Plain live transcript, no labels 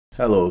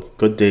Hello,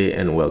 good day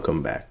and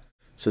welcome back.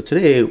 So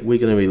today we're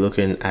going to be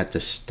looking at the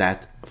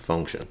stat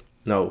function.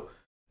 Now,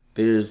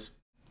 the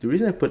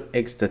reason I put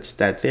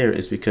x.stat there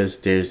is because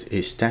there's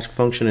a stat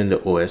function in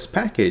the OS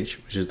package,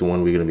 which is the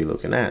one we're going to be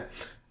looking at.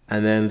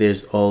 And then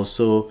there's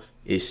also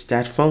a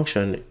stat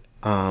function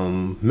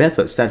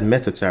stat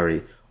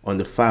method, on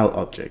the file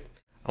object.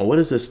 And what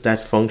does the stat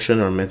function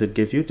or method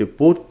give you? They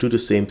both do the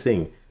same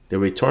thing. They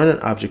return an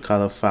object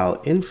called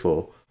file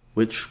info,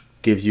 which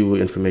gives you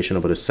information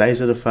about the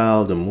size of the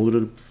file, the mood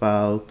of the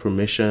file,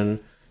 permission.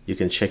 You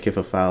can check if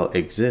a file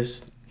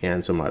exists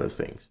and some other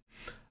things.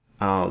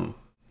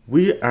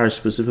 We are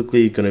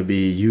specifically going to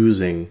be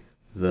using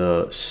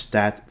the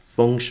stat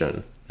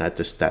function, not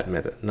the stat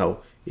method. Now,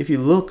 if you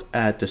look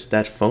at the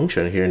stat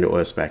function here in the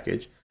OS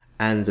package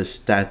and the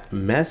stat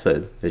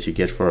method that you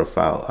get for a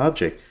file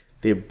object,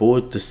 they're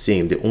both the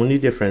same. The only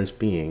difference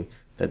being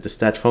that the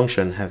stat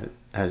function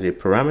has a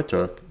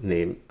parameter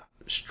named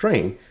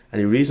string. And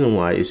the reason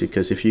why is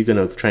because if you're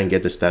going to try and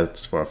get the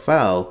stats for a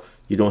file,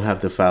 you don't have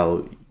the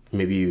file,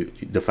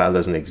 the file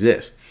doesn't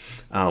exist.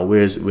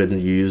 Whereas when you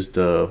use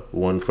the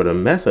one for the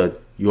method,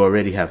 you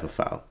already have a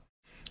file.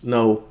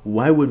 Now,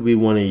 why would we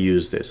want to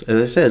use this?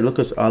 As I said, look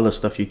at all the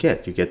stuff you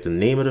get. You get the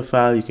name of the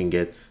file, you can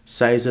get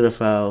size of the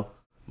file,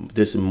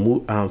 this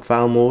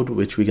file mode,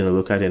 which we're going to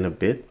look at in a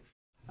bit.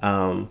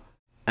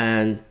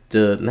 And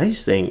the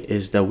nice thing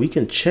is that we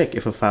can check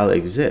if a file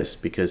exists,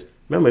 because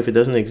remember, if it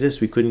doesn't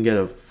exist, we couldn't get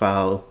a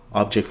file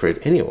object for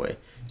it anyway.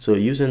 So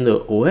using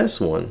the OS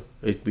one,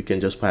 we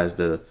can just pass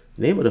the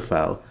name of the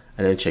file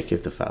and then check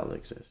if the file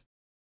exists.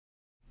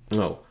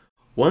 Now,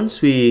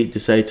 once we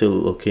decide to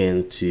look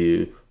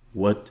into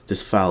what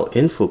this file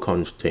info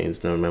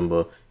contains, now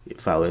remember,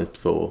 file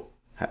info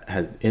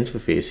has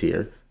interface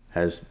here,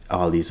 has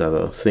all these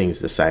other things,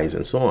 the size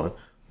and so on.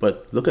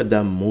 But look at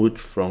that mode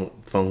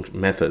function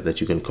method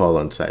that you can call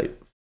on site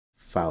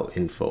file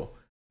info.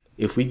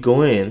 If we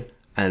go in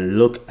and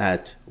look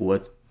at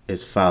what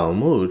is file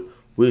mode,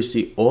 we'll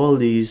see all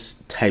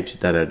these types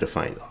that are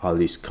defined, all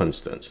these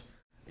constants.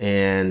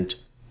 And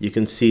you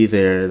can see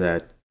there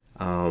that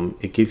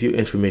it gives you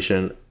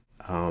information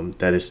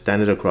that is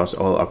standard across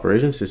all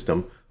operation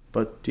system.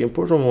 But the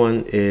important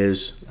one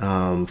is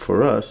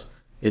for us,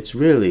 it's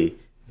really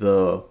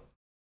the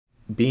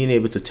being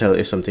able to tell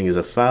if something is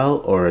a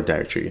file or a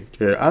directory.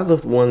 There are other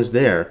ones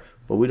there,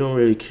 but we don't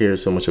really care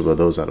so much about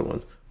those other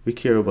ones. We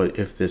care about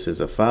if this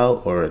is a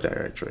file or a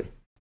directory.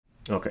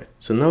 Okay,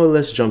 so now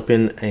let's jump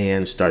in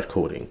and start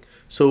coding.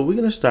 So we're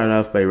going to start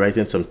off by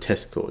writing some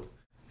test code.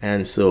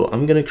 And so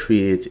I'm going to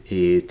create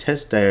a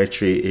test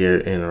directory here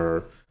in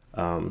our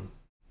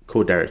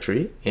code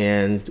directory,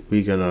 and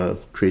we're going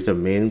to create a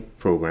main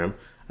program.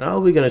 And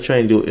all we're going to try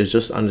and do is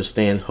just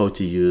understand how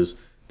to use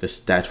the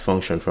stat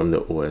function from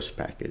the OS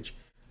package.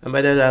 And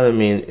by that I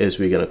mean is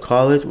we're going to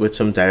call it with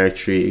some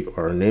directory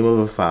or name of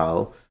a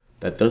file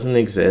that doesn't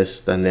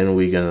exist, and then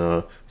we're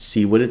going to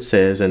see what it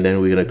says, and then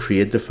we're going to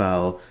create the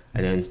file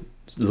and then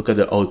look at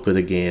the output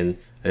again,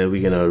 and then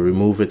we're going to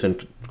remove it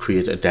and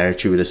create a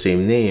directory with the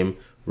same name,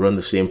 run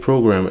the same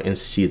program, and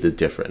see the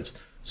difference.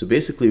 So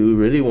basically we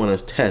really want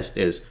to test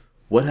is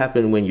what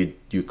happened when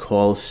you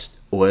call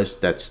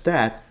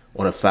os.stat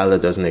on a file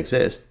that doesn't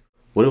exist.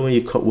 What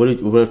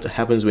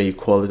happens when you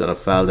call it on a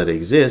file that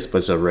exists but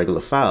it's a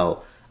regular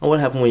file, and what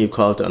happens when you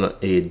call it on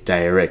a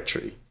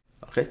directory?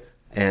 Okay,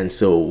 and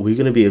so we're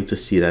going to be able to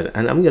see that,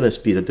 and I'm going to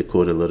speed up the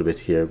code a little bit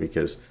here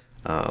because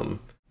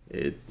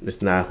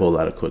it's not a whole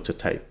lot of code to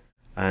type.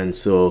 And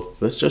so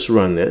let's just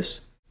run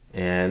this,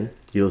 and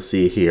you'll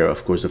see here,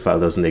 of course, the file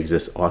doesn't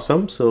exist.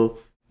 Awesome. So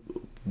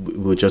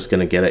we're just going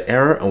to get an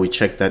error, and we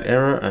check that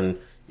error, and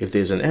if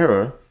there's an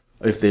error,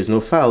 if there's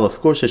no file, of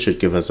course it should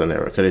give us an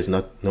error because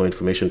there's no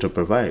information to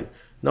provide.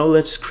 Now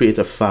let's create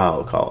a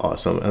file called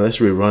awesome, and let's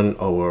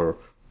rerun our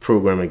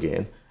program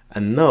again.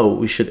 And now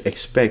we should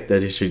expect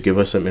that it should give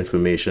us some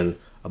information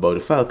about the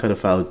file because the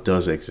file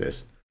does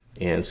exist.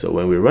 And so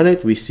when we run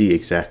it, we see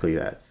exactly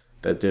that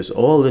there's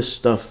all this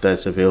stuff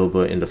that's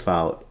available in the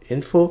file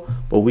info,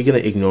 but we're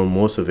going to ignore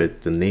most of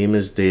it. The name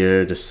is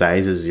there, the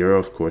size is 0,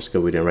 of course,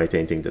 because we didn't write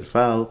anything to the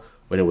file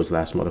when it was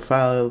last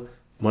modified,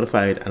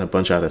 and a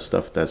bunch of other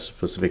stuff that's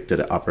specific to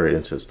the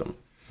operating system.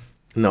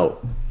 Now,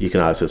 you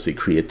can also see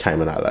create time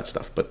and all that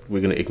stuff, but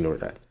we're going to ignore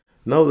that.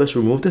 Now let's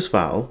remove this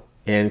file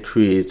and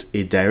create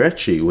a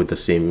directory with the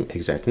same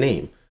exact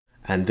name.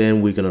 And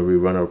then we're going to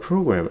rerun our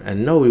program.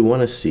 And now we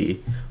want to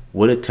see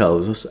what it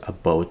tells us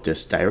about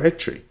this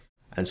directory.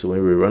 And so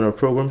when we run our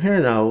program here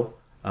now,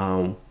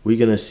 we're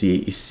going to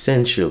see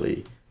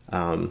essentially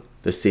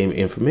the same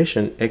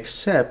information,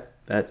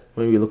 except that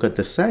when we look at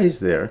the size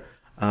there,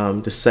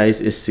 the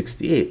size is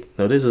 68.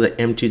 Now this is an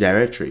empty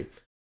directory.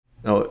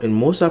 Now in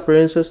most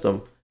operating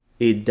systems,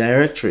 a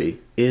directory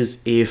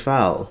is a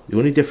file. The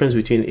only difference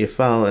between a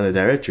file and a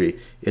directory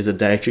is a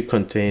directory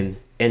contains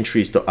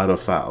entries to other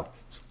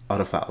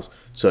files.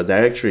 So a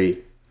directory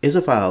is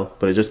a file,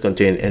 but it just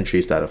contains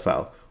entries to other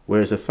file,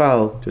 whereas a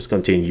file just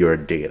contains your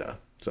data.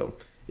 So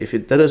if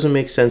that doesn't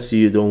make sense to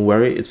you, don't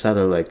worry. It's sort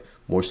of like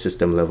more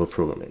system level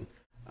programming.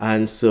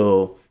 And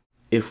so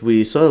if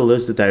we sort of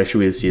list the directory,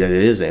 we'll see that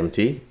it is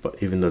empty,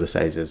 but even though the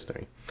size is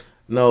 3.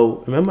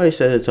 Now, remember I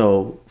said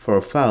that for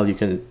a file,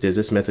 there's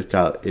this method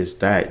called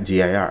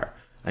dir,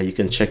 and you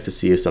can check to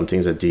see if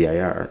something's a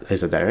dir,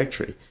 is a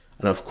directory.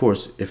 And of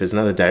course, if it's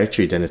not a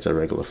directory, then it's a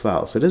regular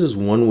file. So this is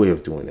one way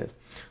of doing it.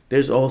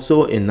 There's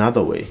also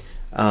another way.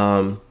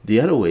 The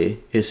other way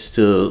is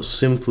to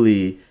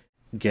simply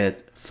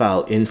get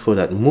file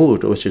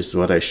info.mode, which is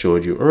what I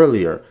showed you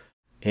earlier.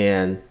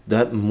 And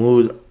that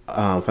mode,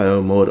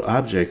 file mode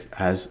object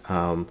has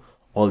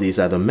all these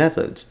other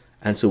methods.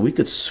 And so we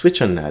could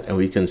switch on that and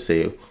we can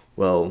say,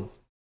 well,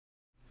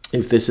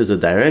 if this is a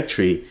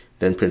directory,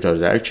 then print out a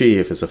directory.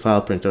 If it's a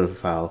file, print out a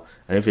file.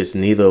 And if it's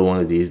neither one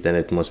of these, then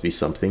it must be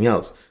something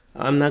else.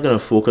 I'm not going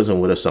to focus on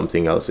what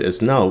something else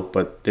is now,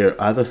 but there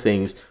are other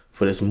things.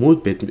 For this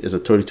mode bit is a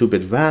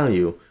 32-bit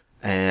value,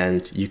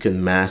 and you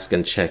can mask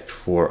and check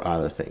for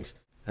other things.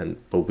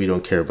 But we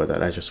don't care about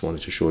that. I just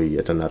wanted to show you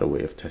yet another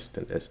way of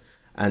testing this.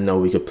 And now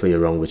we could play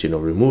around with,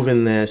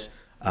 removing this,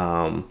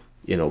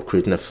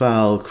 creating a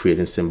file,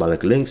 creating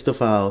symbolic links to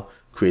file,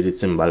 creating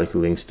symbolic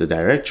links to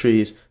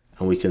directories,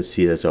 and we can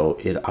see that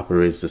it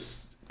operates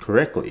this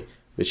correctly,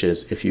 which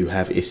is if you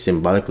have a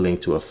symbolic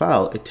link to a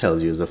file, it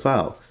tells you it's a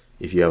file.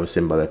 If you have a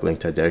symbolic link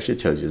to a directory, it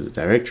tells you it's a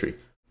directory.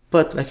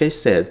 But like I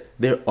said,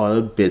 there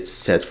are bits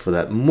set for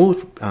that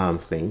mode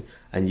thing,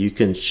 and you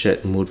can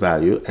check mode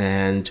value,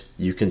 and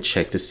you can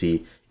check to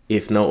see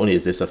if not only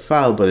is this a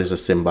file, but there's a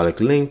symbolic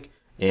link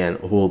and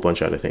a whole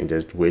bunch of other things.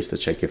 There's ways to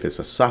check if it's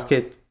a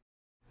socket,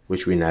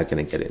 which we're not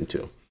going to get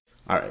into.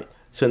 All right.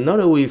 So now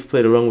that we've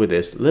played around with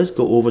this, let's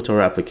go over to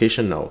our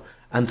application now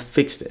and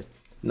fix it.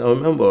 Now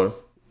remember,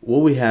 what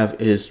we have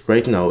is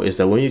right now is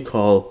that when you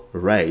call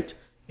write,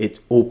 it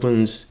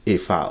opens a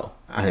file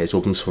and it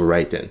opens for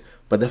writing.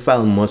 But the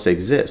file must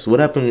exist.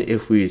 What happens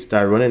if we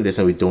start running this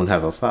and we don't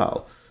have a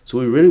file? So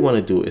what we really want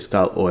to do is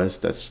call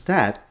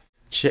os.Stat.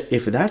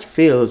 If that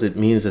fails, it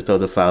means that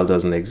the file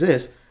doesn't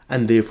exist,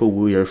 and therefore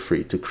we are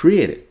free to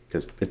create it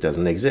because it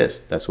doesn't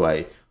exist. That's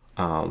why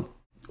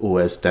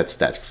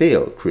os.Stat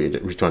failed,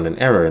 returned an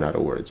error, in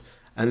other words.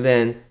 And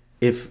then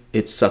if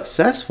it's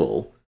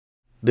successful,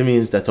 that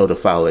means that the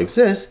file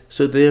exists,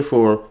 so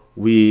therefore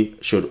we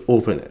should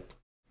open it.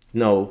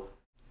 Now,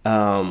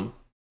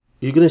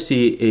 you're going to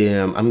see,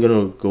 I'm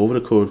going to go over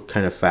the code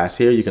kind of fast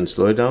here. You can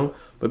slow it down.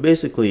 But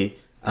basically,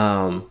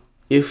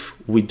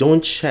 if we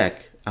don't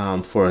check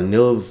for a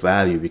nil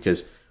value,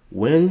 because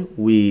when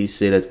we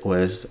say that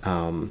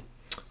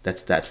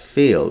os.Stat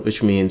failed,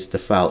 which means the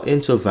file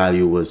info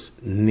value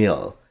was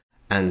nil.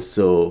 And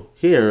so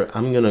here,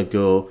 I'm going to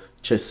go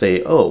just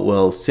say, oh,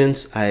 well,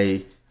 since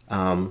I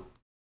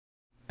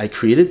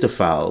created the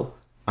file,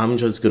 I'm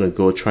just going to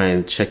go try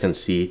and check and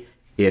see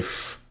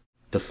if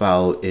the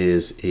file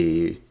is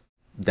a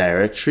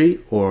directory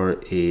or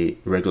a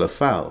regular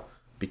file,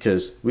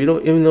 because we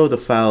don't, even though the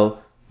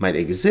file might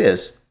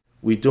exist,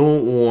 we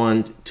don't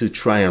want to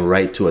try and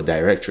write to a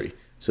directory.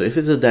 So if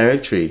it's a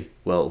directory,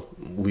 well,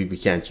 we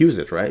can't use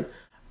it, right?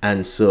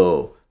 And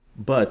so,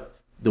 but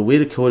the way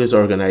the code is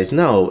organized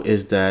now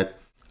is that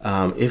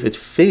if it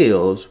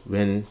fails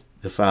when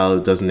the file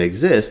doesn't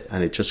exist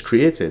and it just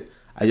creates it,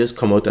 I just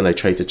come out and I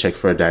try to check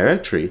for a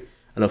directory.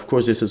 And of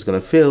course, this is going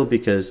to fail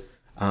because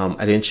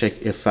I didn't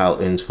check if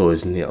file info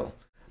is nil.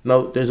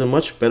 Now, there's a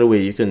much better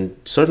way. You can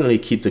certainly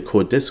keep the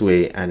code this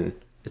way and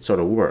it sort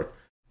of work.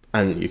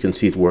 And you can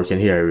see it working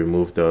here. I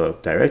removed the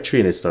directory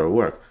and it started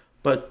work.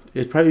 But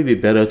it'd probably be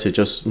better to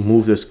just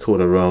move this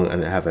code around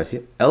and have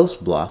a else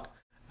block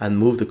and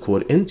move the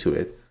code into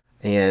it.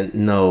 And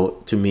now,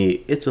 to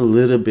me, it's a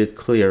little bit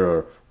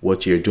clearer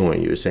what you're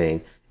doing. You're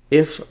saying,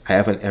 if I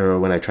have an error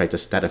when I try to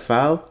stat a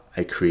file,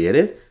 I create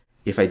it.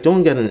 If I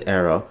don't get an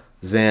error,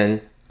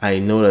 then I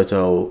know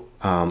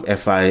that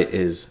fi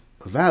is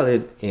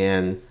valid,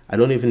 and I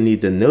don't even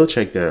need the nil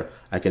check there.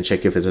 I can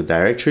check if it's a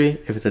directory.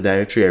 If it's a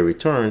directory, I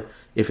return.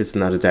 If it's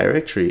not a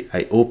directory,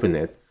 I open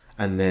it,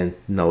 and then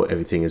now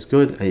everything is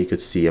good. And you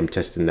could see I'm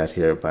testing that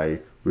here by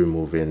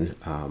removing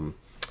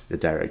the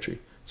directory.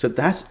 So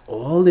that's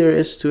all there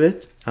is to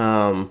it.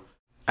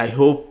 I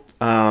hope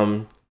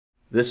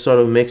this sort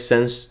of makes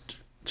sense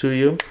to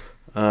you.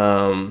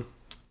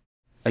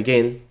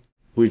 Again,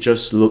 we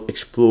just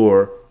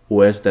explore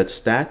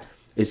os.Stat.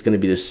 It's going to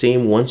be the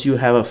same. Once you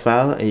have a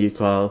file and you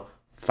call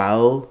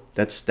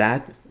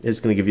file.stat, it's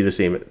going to give you the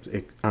same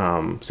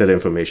set of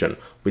information.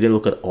 We didn't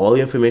look at all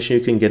the information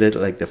you can get it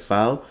like the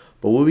file,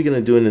 but what we're going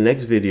to do in the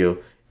next video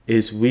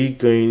is we're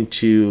going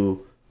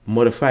to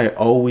modify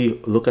or we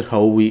look at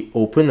how we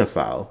open a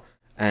file,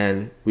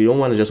 and we don't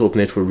want to just open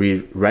it for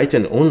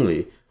writing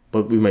only,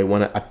 but we might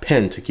want to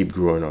append to keep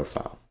growing our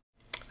file.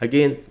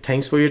 Again,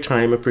 thanks for your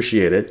time.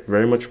 Appreciate it.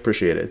 Very much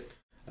appreciate it.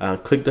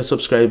 Click the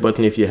subscribe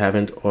button if you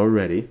haven't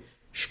already.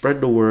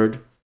 Spread the word.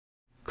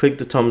 Click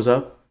the thumbs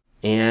up,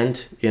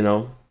 and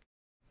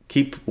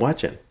keep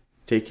watching.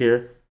 Take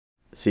care.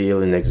 See you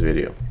in the next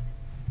video.